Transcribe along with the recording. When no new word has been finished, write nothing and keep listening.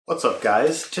What's up,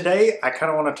 guys? Today I kind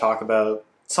of want to talk about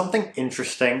something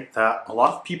interesting that a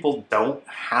lot of people don't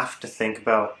have to think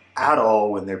about at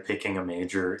all when they're picking a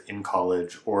major in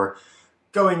college or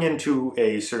going into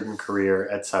a certain career,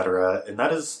 etc., and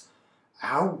that is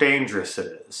how dangerous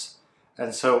it is.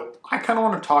 And so I kind of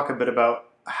want to talk a bit about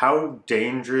how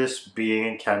dangerous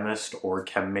being a chemist or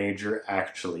chem major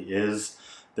actually is.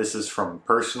 This is from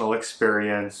personal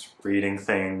experience, reading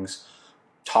things,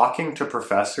 talking to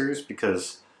professors,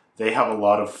 because they have a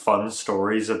lot of fun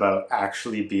stories about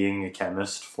actually being a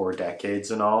chemist for decades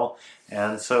and all.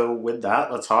 And so with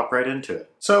that, let's hop right into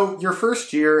it. So your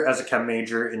first year as a chem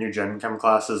major in your gen chem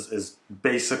classes is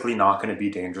basically not going to be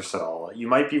dangerous at all. You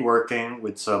might be working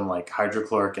with some like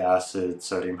hydrochloric acid,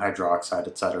 sodium hydroxide,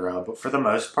 etc. But for the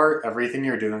most part, everything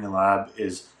you're doing in lab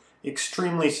is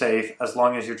extremely safe as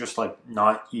long as you're just like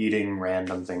not eating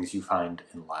random things you find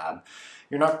in lab.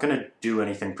 You're not going to do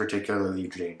anything particularly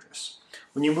dangerous.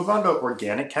 When you move on to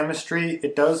organic chemistry,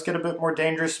 it does get a bit more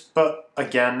dangerous, but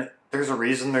again, there's a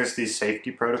reason there's these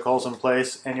safety protocols in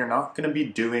place, and you're not going to be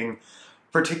doing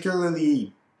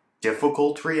particularly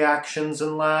difficult reactions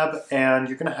in lab, and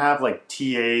you're going to have like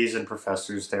TAs and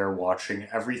professors there watching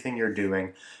everything you're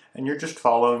doing, and you're just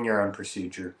following your own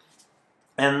procedure.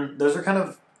 And those are kind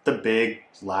of the big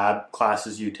lab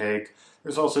classes you take.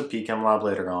 There's also PChem lab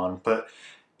later on, but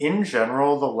in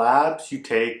general, the labs you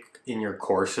take in your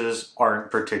courses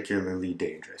aren't particularly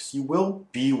dangerous. You will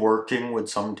be working with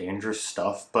some dangerous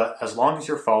stuff, but as long as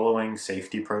you're following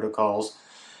safety protocols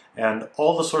and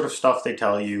all the sort of stuff they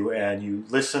tell you, and you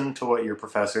listen to what your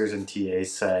professors and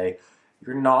TAs say,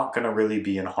 you're not going to really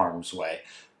be in harm's way.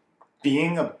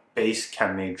 Being a base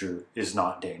chem major is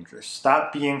not dangerous.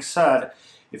 That being said,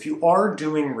 if you are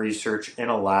doing research in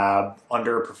a lab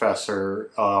under a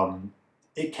professor,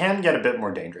 it can get a bit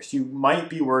more dangerous. You might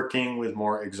be working with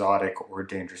more exotic or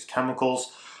dangerous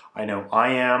chemicals. I know I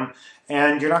am.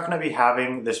 And you're not going to be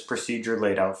having this procedure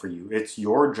laid out for you. It's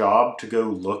your job to go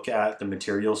look at the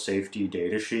material safety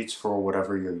data sheets for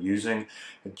whatever you're using.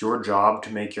 It's your job to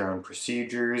make your own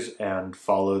procedures and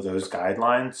follow those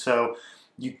guidelines. So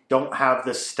you don't have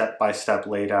this step-by-step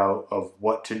laid out of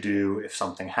what to do if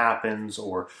something happens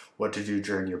or what to do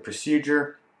during your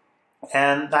procedure.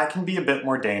 And that can be a bit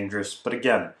more dangerous, but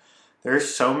again,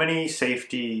 there's so many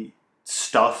safety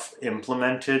stuff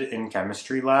implemented in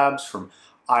chemistry labs, from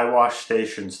eye wash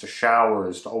stations to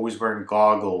showers to always wearing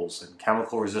goggles and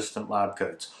chemical resistant lab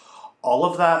coats. All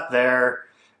of that there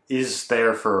is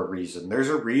there for a reason. There's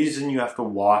a reason you have to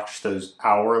watch those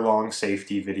hour-long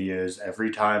safety videos every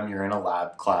time you're in a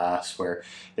lab class where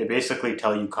they basically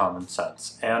tell you common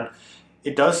sense. And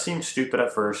it does seem stupid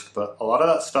at first, but a lot of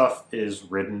that stuff is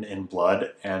written in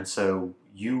blood, and so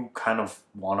you kind of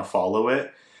want to follow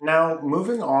it. Now,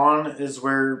 moving on is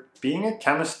where being a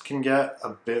chemist can get a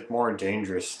bit more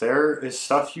dangerous. There is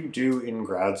stuff you do in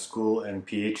grad school and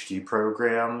PhD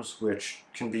programs which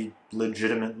can be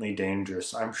legitimately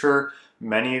dangerous. I'm sure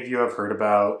many of you have heard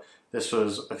about, this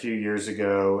was a few years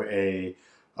ago, a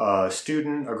grad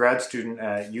student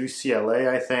at UCLA,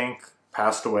 I think,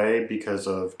 passed away because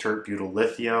of tert-butyl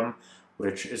lithium,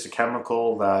 which is a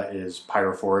chemical that is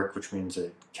pyrophoric, which means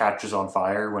it catches on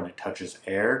fire when it touches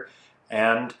air.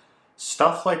 And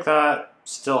stuff like that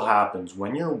still happens.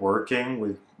 When you're working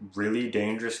with really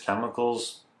dangerous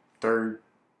chemicals,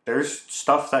 there's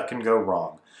stuff that can go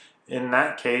wrong. In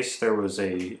that case, there was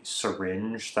a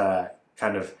syringe that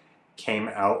kind of came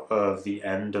out of the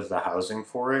end of the housing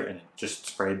for it, and it just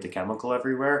sprayed the chemical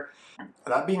everywhere.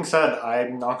 That being said,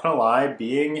 I'm not gonna lie,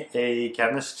 being a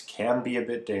chemist can be a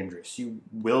bit dangerous. You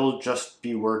will just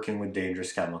be working with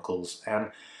dangerous chemicals,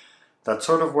 and that's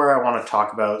sort of where I want to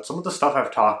talk about some of the stuff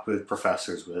I've talked with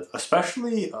professors with,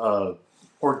 especially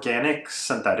organic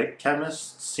synthetic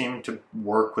chemists seem to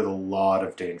work with a lot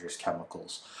of dangerous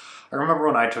chemicals. I remember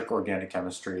when I took organic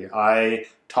chemistry, I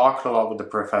talked a lot with the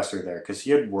professor there because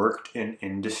he had worked in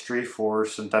industry for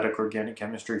synthetic organic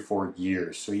chemistry for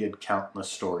years, so he had countless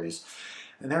stories.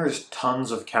 And there is tons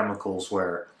of chemicals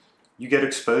where you get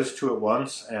exposed to it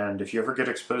once, and if you ever get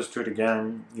exposed to it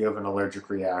again, you have an allergic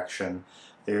reaction.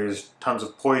 There's tons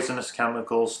of poisonous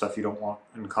chemicals, stuff you don't want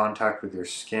in contact with your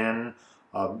skin,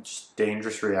 just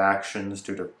dangerous reactions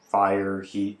due to fire,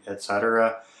 heat,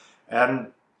 etc. And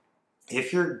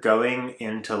if you're going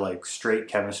into like straight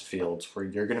chemist fields where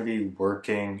you're going to be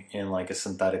working in like a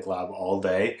synthetic lab all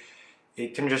day,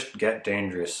 it can just get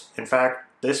dangerous. In fact,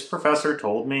 this professor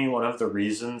told me one of the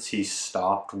reasons he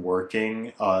stopped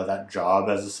working that job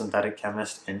as a synthetic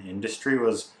chemist in industry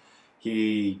was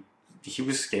he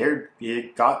was scared.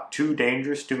 It got too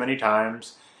dangerous too many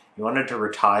times. He wanted to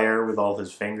retire with all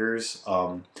his fingers.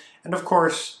 And of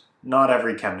course, not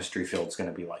every chemistry field is going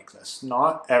to be like this.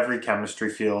 Not every chemistry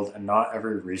field and not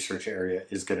every research area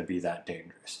is going to be that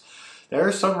dangerous. There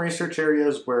are some research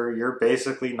areas where you're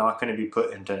basically not going to be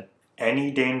put into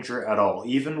any danger at all,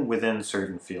 even within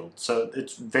certain fields. So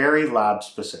it's very lab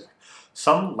specific.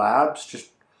 Some labs,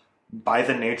 just by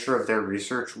the nature of their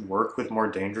research, work with more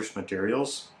dangerous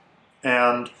materials,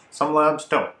 and some labs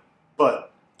don't.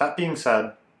 But that being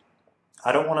said,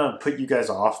 I don't want to put you guys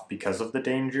off because of the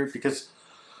danger, because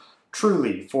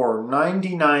truly, for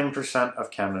 99%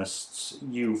 of chemists,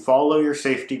 you follow your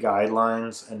safety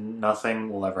guidelines and nothing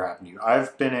will ever happen to you.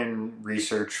 I've been in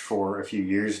research for a few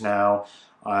years now.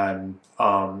 I'm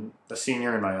a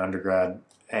senior in my undergrad,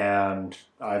 and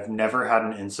I've never had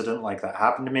an incident like that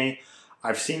happen to me.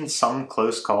 I've seen some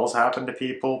close calls happen to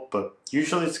people, but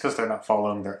usually it's because they're not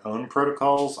following their own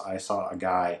protocols. I saw a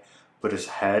guy put his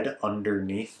head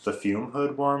underneath the fume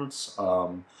hood once.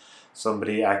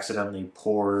 Somebody accidentally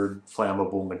poured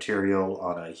flammable material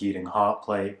on a heating hot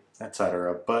plate,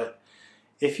 etc. But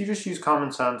if you just use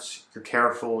common sense, you're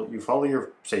careful, you follow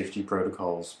your safety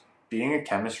protocols, being a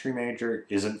chemistry major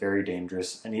isn't very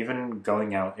dangerous, and even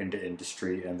going out into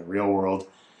industry and the real world,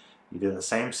 you do the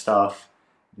same stuff.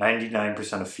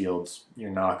 99% of fields, you're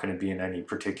not going to be in any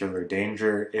particular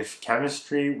danger. If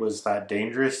chemistry was that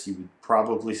dangerous, you would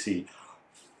probably see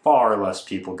far less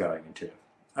people going into it.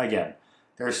 Again,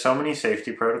 there are so many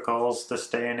safety protocols this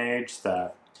day and age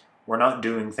that we're not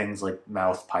doing things like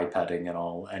mouth pipetting and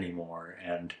all anymore,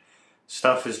 and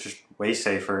stuff is just way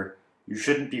safer. You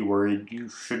shouldn't be worried. You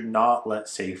should not let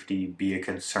safety be a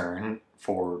concern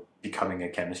for becoming a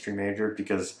chemistry major,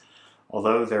 because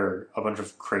although there are a bunch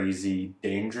of crazy,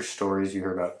 dangerous stories you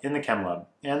hear about in the chem lab,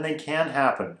 and they can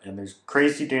happen, and there's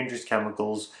crazy, dangerous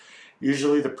chemicals,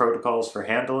 usually the protocols for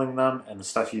handling them and the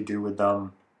stuff you do with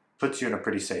them puts you in a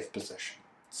pretty safe position.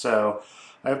 So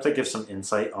I hope that gives some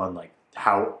insight on like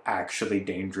how actually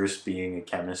dangerous being a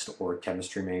chemist or a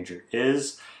chemistry major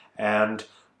is. And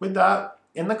with that,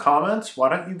 in the comments, why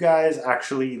don't you guys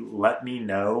actually let me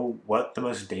know what the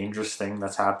most dangerous thing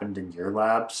that's happened in your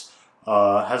labs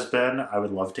has been. I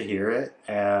would love to hear it,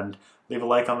 and leave a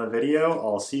like on the video.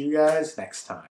 I'll see you guys next time.